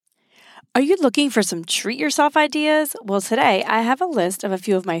Are you looking for some treat yourself ideas? Well, today I have a list of a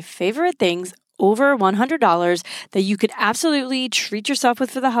few of my favorite things over $100 that you could absolutely treat yourself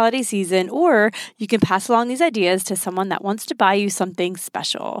with for the holiday season, or you can pass along these ideas to someone that wants to buy you something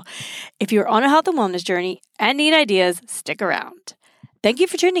special. If you're on a health and wellness journey and need ideas, stick around. Thank you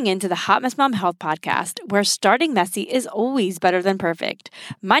for tuning in to the Hot Mess Mom Health Podcast, where starting messy is always better than perfect.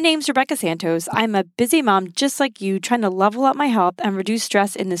 My name's Rebecca Santos. I'm a busy mom just like you, trying to level up my health and reduce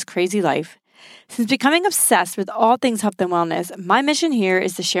stress in this crazy life. Since becoming obsessed with all things health and wellness, my mission here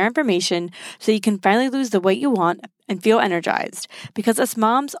is to share information so you can finally lose the weight you want and feel energized, because us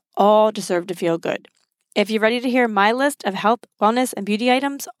moms all deserve to feel good. If you're ready to hear my list of health, wellness, and beauty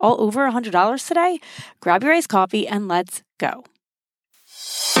items all over $100 today, grab your iced coffee and let's go.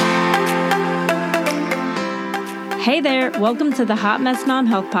 Hey there, welcome to the Hot Mess Mom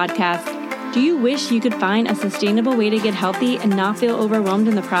Health Podcast. Do you wish you could find a sustainable way to get healthy and not feel overwhelmed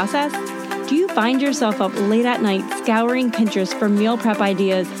in the process? Do you find yourself up late at night scouring Pinterest for meal prep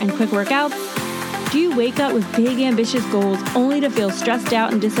ideas and quick workouts? Do you wake up with big ambitious goals only to feel stressed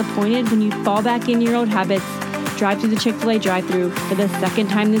out and disappointed when you fall back in your old habits, drive through the Chick-fil-A drive-thru for the second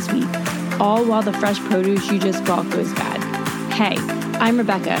time this week, all while the fresh produce you just bought goes bad? Hey, I'm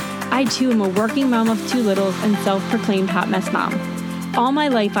Rebecca. I too am a working mom of two littles and self-proclaimed hot mess mom. All my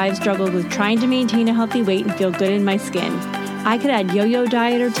life I've struggled with trying to maintain a healthy weight and feel good in my skin. I could add yo-yo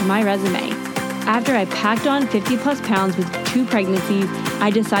dieter to my resume. After I packed on 50 plus pounds with 2 pregnancies, I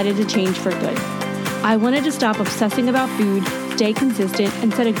decided to change for good. I wanted to stop obsessing about food, stay consistent,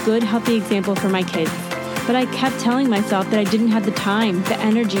 and set a good, healthy example for my kids. But I kept telling myself that I didn't have the time, the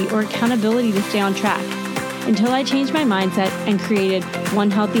energy, or accountability to stay on track, until I changed my mindset and created one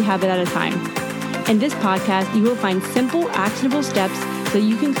healthy habit at a time. In this podcast, you will find simple, actionable steps so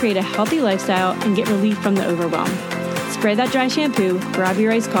you can create a healthy lifestyle and get relief from the overwhelm. Spray that dry shampoo, grab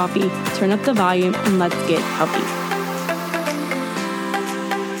your iced coffee, turn up the volume, and let's get healthy.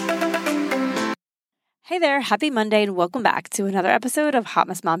 Hey there, happy Monday, and welcome back to another episode of Hot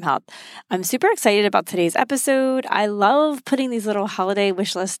Mess Mom Health. I'm super excited about today's episode. I love putting these little holiday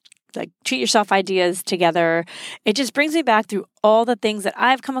wish lists, like treat yourself ideas together. It just brings me back through all the things that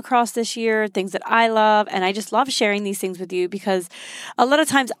I've come across this year, things that I love, and I just love sharing these things with you because a lot of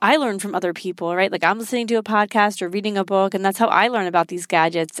times I learn from other people, right? Like I'm listening to a podcast or reading a book, and that's how I learn about these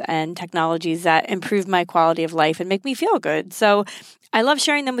gadgets and technologies that improve my quality of life and make me feel good. So I love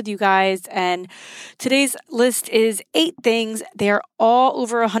sharing them with you guys, and today's list is 8 things. They are all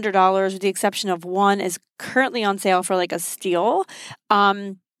over $100 with the exception of one is currently on sale for like a steal.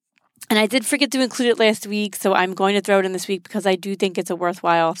 And I did forget to include it last week, so I'm going to throw it in this week because I do think it's a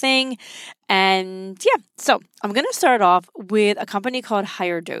worthwhile thing. And yeah, so I'm going to start off with a company called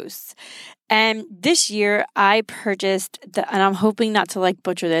Higher Dose. And this year I purchased, and I'm hoping not to like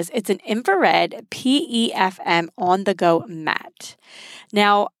butcher this, it's an infrared PEFM on-the-go mat.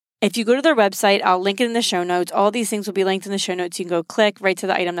 Now, if you go to their website, I'll link it in the show notes. All these things will be linked in the show notes. You can go click right to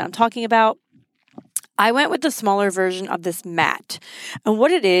the item that I'm talking about. I went with the smaller version of this mat. And what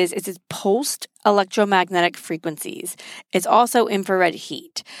it is it's pulsed electromagnetic frequencies. It's also infrared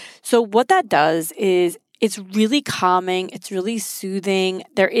heat. So what that does is it's really calming. It's really soothing.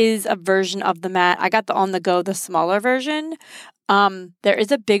 There is a version of the mat. I got the on the go, the smaller version. There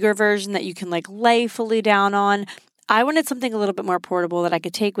is a bigger version that you can like lay fully down on. I wanted something a little bit more portable that I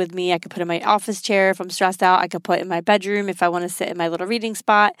could take with me. I could put in my office chair if I'm stressed out. I could put in my bedroom if I want to sit in my little reading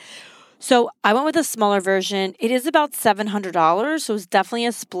spot. So I went with a smaller version. It is about $700, so it's definitely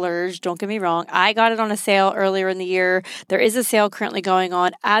a splurge. Don't get me wrong. I got it on a sale earlier in the year. There is a sale currently going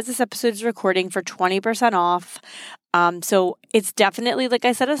on as this episode is recording for 20% off. So it's definitely, like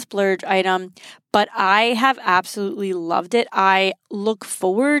I said, a splurge item, but I have absolutely loved it. I look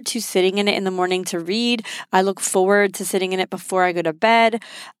forward to sitting in it in the morning to read. I look forward to sitting in it before I go to bed.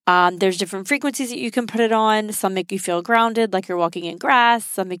 There's different frequencies that you can put it on. Some make you feel grounded, like you're walking in grass.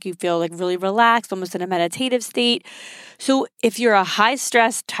 Some make you feel like really relaxed, almost in a meditative state. So if you're a high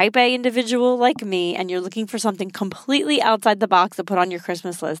stress type A individual like me, and you're looking for something completely outside the box to put on your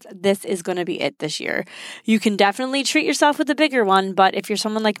Christmas list, this is going to be it this year. You can definitely treat yourself with a bigger one, but if you're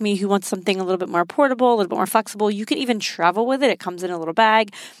someone like me who wants something a little bit more portable, a little bit more flexible, you can even travel with it. It comes in a little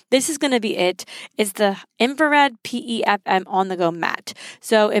bag. This is going to be it. It's the infrared PEFM on-the-go mat.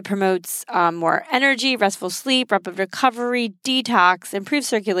 So it promotes more energy, restful sleep, rapid recovery, detox, improves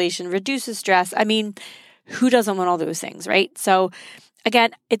circulation, reduces stress. I mean, who doesn't want all those things, right? So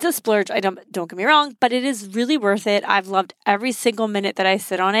Again, it's a splurge item, don't get me wrong, but it is really worth it. I've loved every single minute that I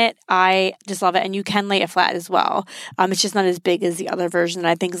sit on it. I just love it. And you can lay it flat as well. It's just not as big as the other version that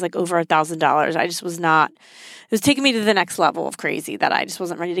I think is like over $1,000. I just was not, it was taking me to the next level of crazy that I just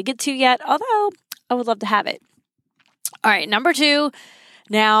wasn't ready to get to yet, although I would love to have it. All right, number 2.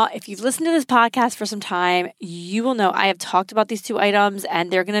 Now, if you've listened to this podcast for some time, you will know I have talked about these 2 items and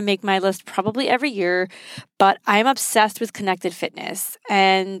they're going to make my list probably every year, but I'm obsessed with connected fitness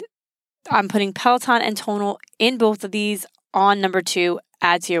and I'm putting Peloton and Tonal in both of these on number 2,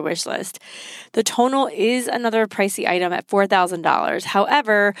 add to your wish list. The Tonal is another pricey item at $4,000.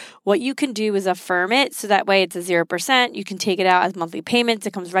 However, what you can do is affirm it so that way it's a 0%. You can take it out as monthly payments.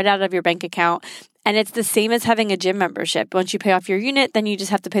 It comes right out of your bank account. And it's the same as having a gym membership. Once you pay off your unit, then you just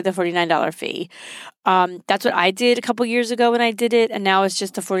have to pay the $49 fee. That's what I did a couple years ago when I did it. And now it's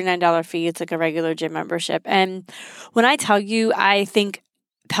just a $49 fee. It's like a regular gym membership. And when I tell you, I think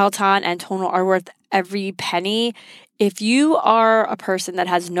Peloton and Tonal are worth every penny. If you are a person that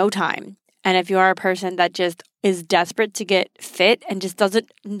has no time, and if you are a person that just is desperate to get fit and just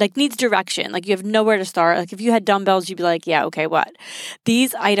doesn't, like, needs direction, like you have nowhere to start, like if you had dumbbells, you'd be like, yeah, okay, what?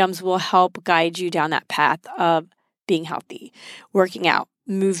 These items will help guide you down that path of being healthy, working out,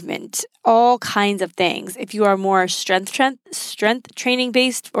 movement, all kinds of things. If you are more strength training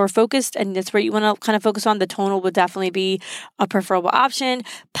based or focused, and that's where you want to kind of focus on, the Tonal would definitely be a preferable option.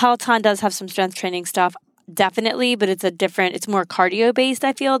 Peloton does have some strength training stuff. Definitely, but it's more cardio based,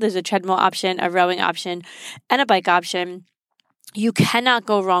 I feel. There's a treadmill option, a rowing option, and a bike option. You cannot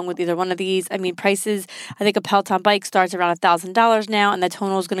go wrong with either one of these. I mean, prices, I think a Peloton bike starts around $1,000 now, and the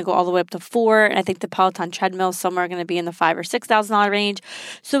Tonal is going to go all the way up to $4,000. And I think the Peloton treadmill is somewhere going to be in the $5,000 or $6,000 range.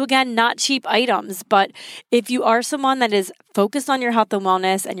 So again, not cheap items. But if you are someone that is focused on your health and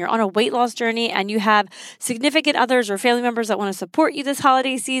wellness and you're on a weight loss journey and you have significant others or family members that want to support you this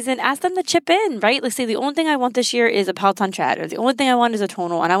holiday season, ask them to chip in, right? Let's say the only thing I want this year is a Peloton tread, or the only thing I want is a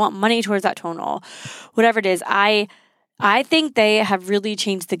Tonal, and I want money towards that Tonal. Whatever it is, I think they have really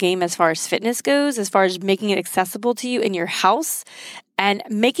changed the game as far as fitness goes, as far as making it accessible to you in your house and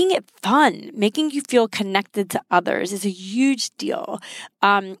making it fun, making you feel connected to others is a huge deal.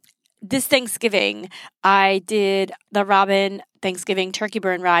 This Thanksgiving, I did the Robin Thanksgiving turkey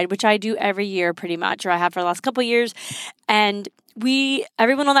burn ride, which I do every year pretty much, or I have for the last couple of years. And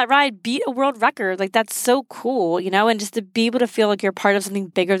everyone on that ride beat a world record. Like, that's so cool, and just to be able to feel like you're part of something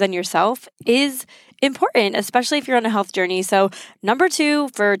bigger than yourself is important, especially if you're on a health journey. So number 2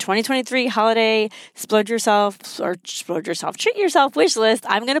 for 2023 holiday, treat yourself wish list,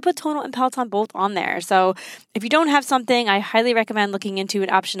 I'm going to put Tonal and Peloton both on there. So if you don't have something, I highly recommend looking into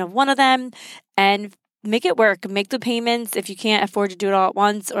an option of one of them and make it work. Make the payments if you can't afford to do it all at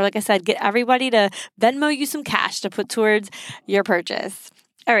once. Or like I said, get everybody to Venmo you some cash to put towards your purchase.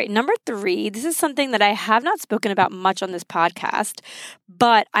 All right, number 3, this is something that I have not spoken about much on this podcast,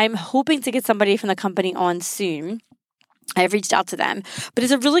 but I'm hoping to get somebody from the company on soon. I've reached out to them, but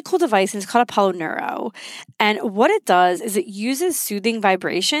it's a really cool device and it's called Apollo Neuro. And what it does is it uses soothing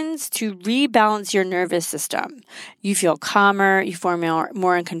vibrations to rebalance your nervous system. You feel calmer, you feel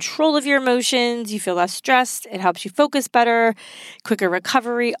more in control of your emotions, you feel less stressed, it helps you focus better, quicker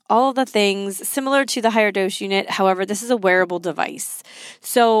recovery, all of the things similar to the higher dose unit. However, this is a wearable device.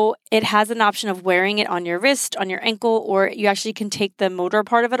 So it has an option of wearing it on your wrist, on your ankle, or you actually can take the motor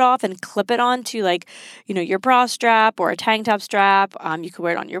part of it off and clip it onto your bra strap or a tank top strap. You can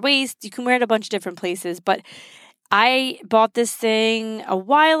wear it on your waist. You can wear it a bunch of different places. But I bought this thing a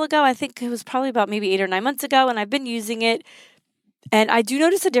while ago. I think it was probably about maybe 8 or 9 months ago, and I've been using it. And I do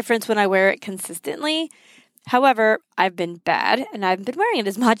notice a difference when I wear it consistently. However, I've been bad and I haven't been wearing it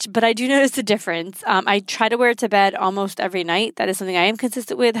as much, but I do notice a difference. I try to wear it to bed almost every night. That is something I am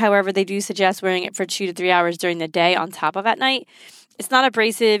consistent with. However, they do suggest wearing it for 2 to 3 hours during the day on top of at night. It's not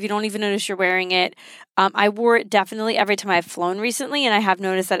abrasive. You don't even notice you're wearing it. I wore it definitely every time I've flown recently, and I have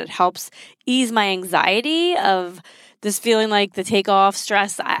noticed that it helps ease my anxiety of this feeling like the takeoff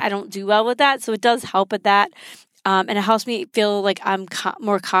stress. I don't do well with that, so it does help with that. And it helps me feel like I'm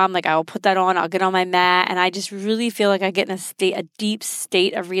more calm. Like, I will put that on, I'll get on my mat, and I just really feel like I get in a deep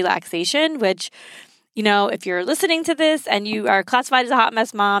state of relaxation, which, if you're listening to this and you are classified as a hot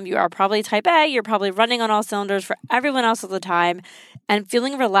mess mom, you are probably type A, you're probably running on all cylinders for everyone else all the time, and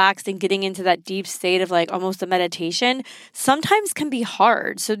feeling relaxed and getting into that deep state of like almost a meditation sometimes can be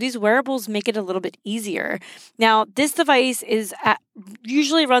hard. So these wearables make it a little bit easier. Now, this device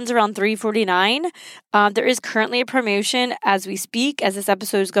usually runs around $349. There is currently a promotion as we speak, as this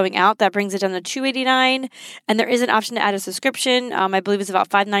episode is going out, that brings it down to $289. And there is an option to add a subscription. I believe it's about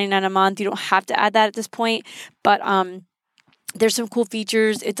 $5.99 a month. You don't have to add that at this point, but There's some cool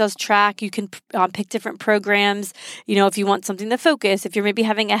features. It does track. You can pick different programs. If you want something to focus, if you're maybe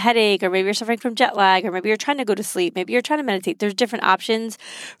having a headache, or maybe you're suffering from jet lag, or maybe you're trying to go to sleep, maybe you're trying to meditate. There's different options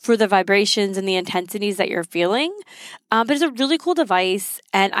for the vibrations and the intensities that you're feeling. But it's a really cool device.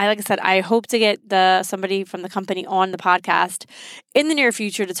 And like I said, I hope to get somebody from the company on the podcast in the near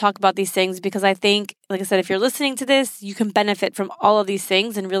future to talk about these things, because I think, like I said, if you're listening to this, you can benefit from all of these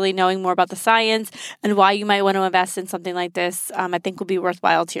things and really knowing more about the science and why you might want to invest in something like this. I think will be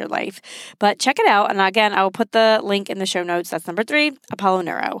worthwhile to your life. But check it out. And again, I will put the link in the show notes. That's number 3, Apollo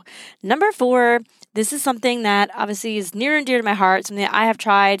Neuro. Number 4, this is something that obviously is near and dear to my heart, something that I have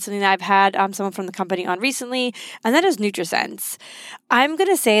tried, something that I've had someone from the company on recently, and that is NutriSense. I'm going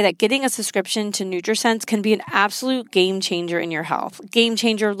to say that getting a subscription to NutriSense can be an absolute game changer in your health. Game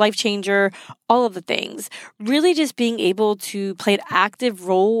changer, life changer, all of the things. Really just being able to play an active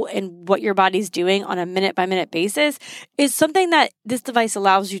role in what your body's doing on a minute-by-minute basis is something that this device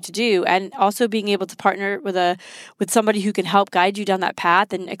allows you to do, and also being able to partner with somebody who can help guide you down that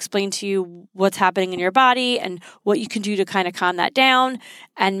path and explain to you what's happening in your body and what you can do to kind of calm that down,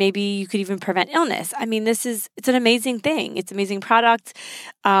 and maybe you could even prevent illness. I mean, it's an amazing thing. It's an amazing product.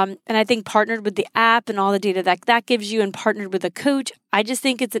 And I think partnered with the app and all the data that gives you, and partnered with a coach, I just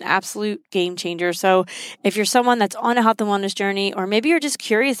think it's an absolute game changer. So if you're someone that's on a health and wellness journey, or maybe you're just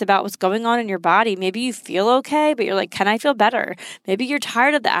curious about what's going on in your body, maybe you feel okay, but you're like, can I feel better? Maybe you're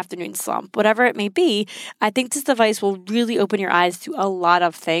tired of the afternoon slump, whatever it may be, I think this device will really open your eyes to a lot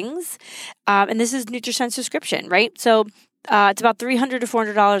of things. And this is NutriSense subscription, right? So it's about $300 to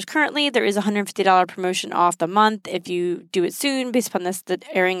 $400 currently. There is a $150 promotion off the month if you do it soon, based upon the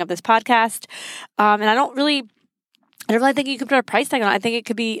airing of this podcast. And I don't really think you could put a price tag on it. I think it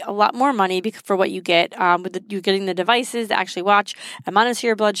could be a lot more money for what you get. You're getting the devices that actually watch and monitor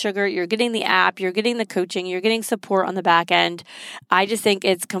your blood sugar. You're getting the app. You're getting the coaching. You're getting support on the back end. I just think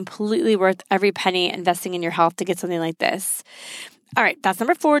it's completely worth every penny investing in your health to get something like this. All right, that's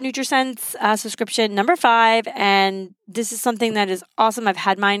number 4, NutriSense subscription. Number 5, and this is something that is awesome. I've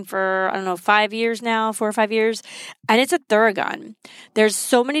had mine for, 5 years now, 4 or 5 years, and it's a Theragun. There's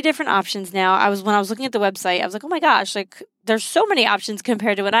so many different options now. When I was looking at the website, I was like, oh my gosh, there's so many options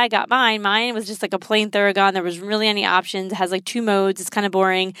compared to when I got mine. Mine was just like a plain Theragun. There was really any options. It has 2 modes. It's kind of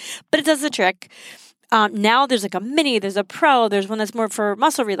boring, but it does the trick. Now there's a mini, there's a pro, there's one that's more for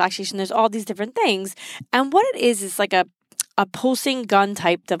muscle relaxation. There's all these different things. And what it is like a pulsing gun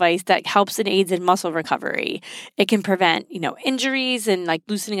type device that helps and aids in muscle recovery. It can prevent, injuries and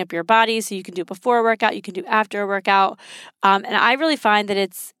loosening up your body. So you can do it before a workout, you can do after a workout. And I really find that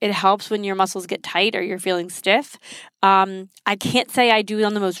it helps when your muscles get tight or you're feeling stiff. I can't say I do it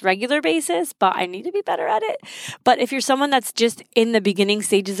on the most regular basis, but I need to be better at it. But if you're someone that's just in the beginning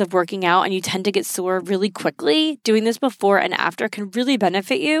stages of working out and you tend to get sore really quickly, doing this before and after can really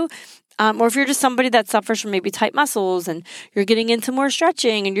benefit you. Or if you're just somebody that suffers from maybe tight muscles and you're getting into more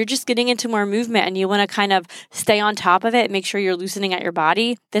stretching and you're just getting into more movement and you want to kind of stay on top of it and make sure you're loosening out your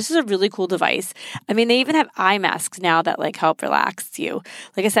body, this is a really cool device. I mean, they even have eye masks now that help relax you.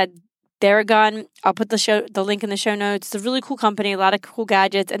 Like I said, Theragun, I'll put the link in the show notes. It's a really cool company, a lot of cool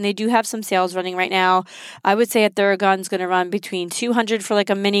gadgets, and they do have some sales running right now. I would say a Theragun's going to run between $200 for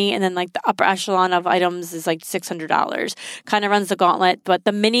a mini, and then the upper echelon of items is $600. Kind of runs the gauntlet, but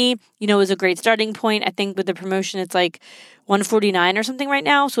the mini, is a great starting point. I think with the promotion, it's $149 or something right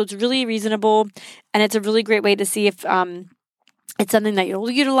now, so it's really reasonable, and it's a really great way to see if it's something that you'll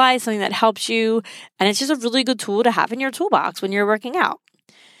utilize, something that helps you, and it's just a really good tool to have in your toolbox when you're working out.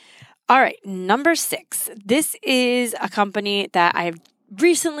 All right, number 6. This is a company that I've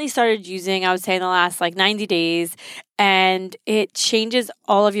recently started using, I would say in the last 90 days, and it changes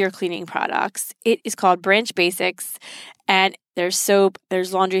all of your cleaning products. It is called Branch Basics, and there's soap,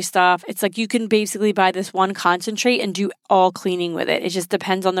 there's laundry stuff. It's you can basically buy this one concentrate and do all cleaning with it. It just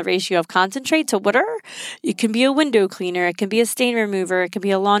depends on the ratio of concentrate to water. It can be a window cleaner, it can be a stain remover, it can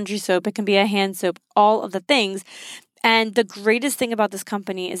be a laundry soap, it can be a hand soap, all of the things. And the greatest thing about this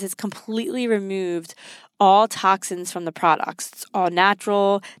company is it's completely removed all toxins from the products. It's all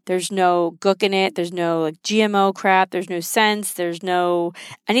natural. There's no gook in it. There's no GMO crap. There's no scents. There's no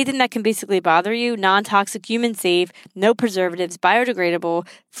anything that can basically bother you. Non-toxic, human safe, no preservatives, biodegradable,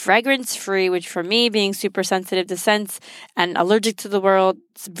 fragrance free, which for me, being super sensitive to scents and allergic to the world,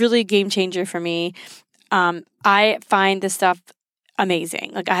 it's really a game changer for me. I find this stuff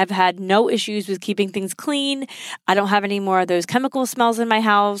amazing. I have had no issues with keeping things clean. I don't have any more of those chemical smells in my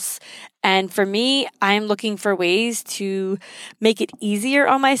house. And for me, I'm looking for ways to make it easier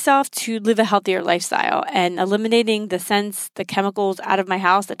on myself to live a healthier lifestyle and eliminating the scents, the chemicals out of my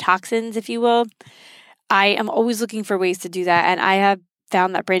house, the toxins, if you will. I am always looking for ways to do that. And I have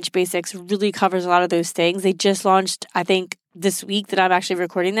found that Branch Basics really covers a lot of those things. They just launched, I think, this week that I'm actually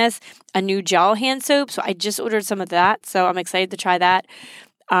recording this, a new gel hand soap. So I just ordered some of that. So I'm excited to try that.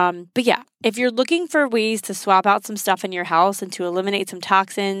 But yeah, if you're looking for ways to swap out some stuff in your house and to eliminate some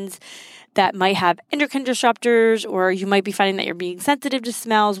toxins that might have endocrine disruptors, or you might be finding that you're being sensitive to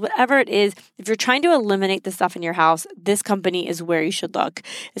smells, whatever it is, if you're trying to eliminate the stuff in your house, this company is where you should look.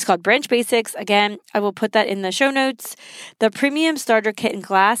 It's called Branch Basics. Again, I will put that in the show notes. The premium starter kit in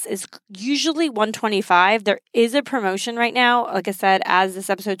glass is usually $125. There is a promotion right now. Like I said, as this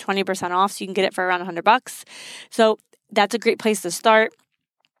episode, 20% off, so you can get it for around $100. So that's a great place to start.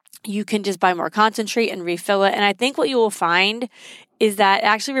 You can just buy more concentrate and refill it. And I think what you will find is that it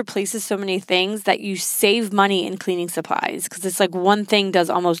actually replaces so many things that you save money in cleaning supplies, because it's like one thing does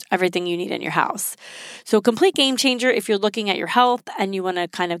almost everything you need in your house. So a complete game changer if you're looking at your health and you want to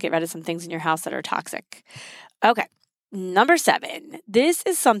kind of get rid of some things in your house that are toxic. Okay, number 7. This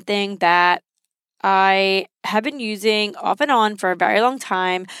is something that I have been using off and on for a very long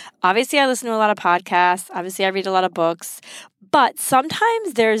time. Obviously, I listen to a lot of podcasts. Obviously, I read a lot of books. But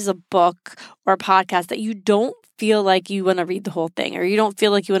sometimes there's a book or a podcast that you don't feel like you want to read the whole thing, or you don't feel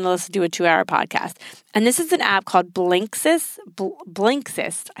like you want to listen to a 2-hour podcast. And this is an app called Blinkist.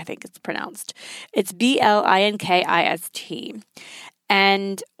 Blinkist, I think it's pronounced. It's Blinkist.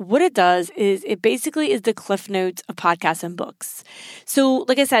 And what it does is it basically is the cliff notes of podcasts and books. So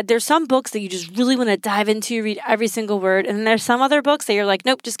like I said, there's some books that you just really want to dive into, read every single word. And then there's some other books that you're like,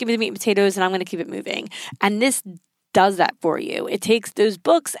 nope, just give me the meat and potatoes and I'm going to keep it moving. And this does that for you. It takes those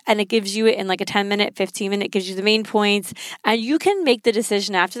books and it gives you it in like a 10-minute, 15-minute, gives you the main points. And you can make the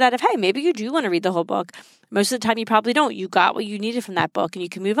decision after that of, hey, maybe you do want to read the whole book. Most of the time you probably don't. You got what you needed from that book and you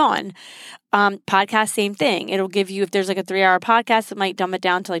can move on. Podcast, same thing. It'll give you, if there's like a 3-hour podcast, it might dumb it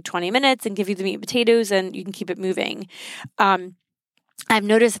down to like 20 minutes and give you the meat and potatoes and you can keep it moving. I've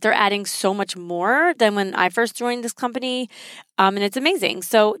noticed that they're adding so much more than when I first joined this company, and it's amazing.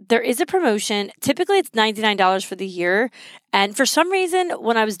 So there is a promotion. Typically, it's $99 for the year. And for some reason,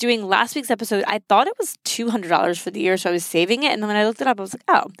 when I was doing last week's episode, I thought it was $200 for the year, so I was saving it. And then when I looked it up, I was like,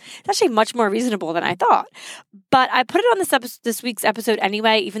 oh, it's actually much more reasonable than I thought. But I put it on this week's episode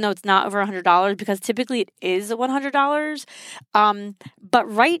anyway, even though it's not over $100, because typically it is $100.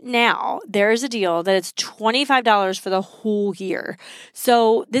 But right now, there is a deal that it's $25 for the whole year.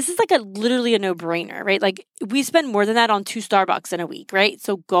 So this is like literally a no-brainer, right? Like we spend more than that on 2 Starbucks in a week, right?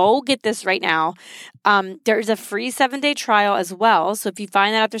 So go get this right now. There is a free 7-day trial as well. So if you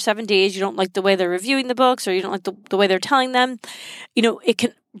find that after 7 days, you don't like the way they're reviewing the books or you don't like the way they're telling them, it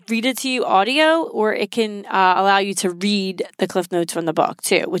can read it to you audio, or it can allow you to read the cliff notes from the book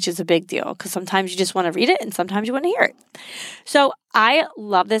too, which is a big deal because sometimes you just want to read it and sometimes you want to hear it. So I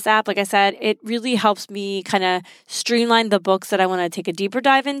love this app. Like I said, it really helps me kind of streamline the books that I want to take a deeper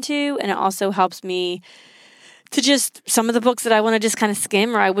dive into. And it also helps me to just some of the books that I want to just kind of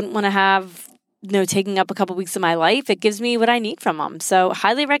skim, or I wouldn't want to have taking up a couple weeks of my life. It gives me what I need from them. So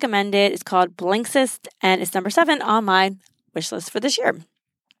highly recommend it. It's called Blinkist and it's number 7 on my wish list for this year.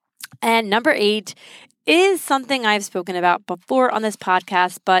 And number 8 is something I've spoken about before on this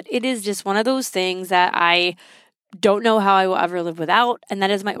podcast, but it is just one of those things that I don't know how I will ever live without, and that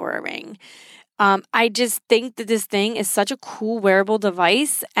is my Oura Ring. I just think that this thing is such a cool wearable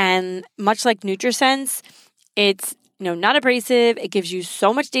device, and much like NutriSense, it's not abrasive. It gives you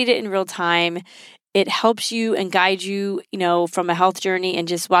so much data in real time. It helps you and guides you, from a health journey and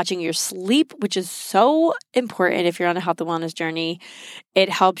just watching your sleep, which is so important if you're on a health and wellness journey. It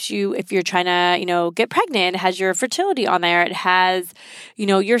helps you if you're trying to, get pregnant. It has your fertility on there. It has,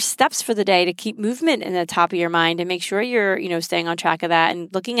 your steps for the day to keep movement in the top of your mind and make sure you're, staying on track of that and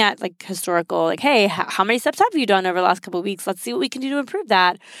looking at like historical, like, hey, how many steps have you done over the last couple of weeks? Let's see what we can do to improve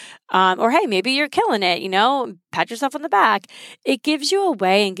that. Or, hey, maybe you're killing it, pat yourself on the back. It gives you a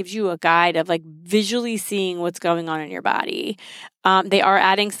way and gives you a guide of like visually seeing what's going on in your body. They are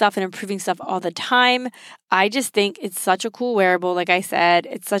adding stuff and improving stuff all the time. I just think it's such a cool wearable. Like I said,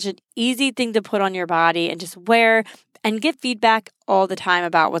 it's such an easy thing to put on your body and just wear and get feedback all the time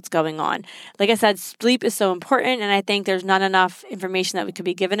about what's going on. Like I said, sleep is so important, and I think there's not enough information that we could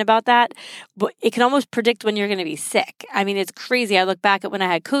be given about that. But it can almost predict when you're going to be sick. I mean, it's crazy. I look back at when I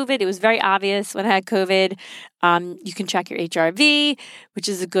had COVID. It was very obvious when I had COVID. You can check your HRV, which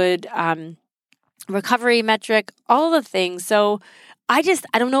is a good recovery metric, all the things. So I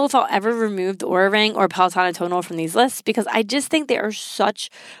don't know if I'll ever remove the Oura Ring or Peloton and Tonal from these lists because I just think they are such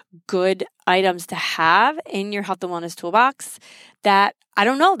good items to have in your health and wellness toolbox that I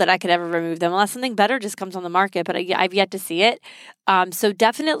don't know that I could ever remove them unless something better just comes on the market, but I've yet to see it. So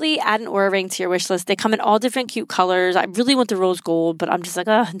definitely add an Oura Ring to your wish list. They come in all different cute colors. I really want the rose gold, but I'm just like,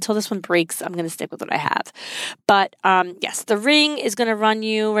 until this one breaks, I'm going to stick with what I have. But yes, the ring is going to run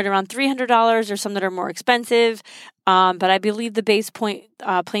you right around $300. There's some that are more expensive, but I believe the base point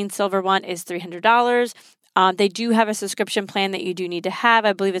plain silver one is $300. They do have a subscription plan that you do need to have.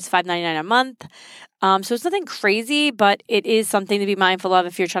 I believe it's $5.99 a month. So it's nothing crazy, but it is something to be mindful of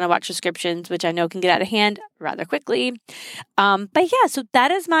if you're trying to watch subscriptions, which I know can get out of hand rather quickly. But yeah, so that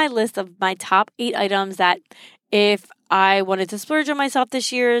is my list of my top 8 items that if I wanted to splurge on myself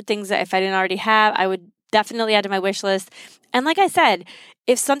this year, things that if I didn't already have, I would definitely add to my wish list. And like I said,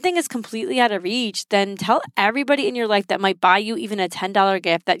 if something is completely out of reach, then tell everybody in your life that might buy you even a $10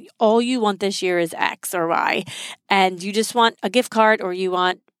 gift that all you want this year is X or Y. And you just want a gift card or you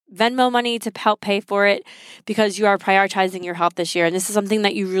want Venmo money to help pay for it because you are prioritizing your health this year. And this is something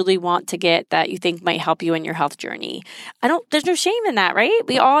that you really want to get that you think might help you in your health journey. There's no shame in that, right?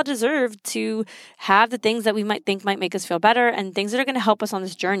 We all deserve to have the things that we might think might make us feel better and things that are going to help us on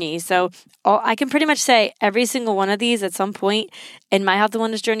this journey. So I can pretty much say every single one of these at some point in my health and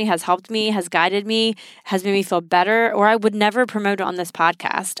wellness journey has helped me, has guided me, has made me feel better, or I would never promote it on this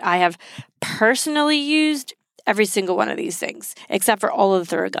podcast. I have personally used every single one of these things, except for all of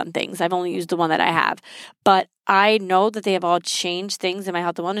the Theragun things. I've only used the one that I have. But I know that they have all changed things in my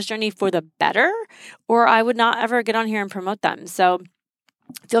health and wellness journey for the better, or I would not ever get on here and promote them. So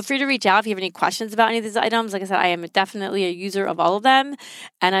feel free to reach out if you have any questions about any of these items. Like I said, I am definitely a user of all of them,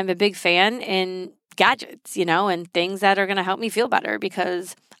 and I'm a big fan in gadgets, and things that are going to help me feel better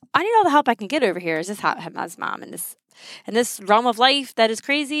because I need all the help I can get over here as this hot mess mom in this realm of life that is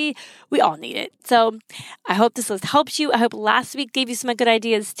crazy. We all need it. So I hope this list helps you. I hope last week gave you some good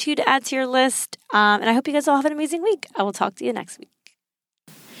ideas too to add to your list. And I hope you guys all have an amazing week. I will talk to you next week.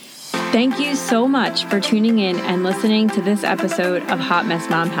 Thank you so much for tuning in and listening to this episode of Hot Mess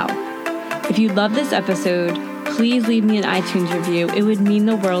Mom Health. If you love this episode, please leave me an iTunes review. It would mean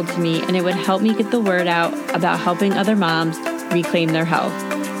the world to me and it would help me get the word out about helping other moms reclaim their health.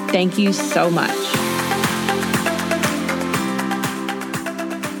 Thank you so much.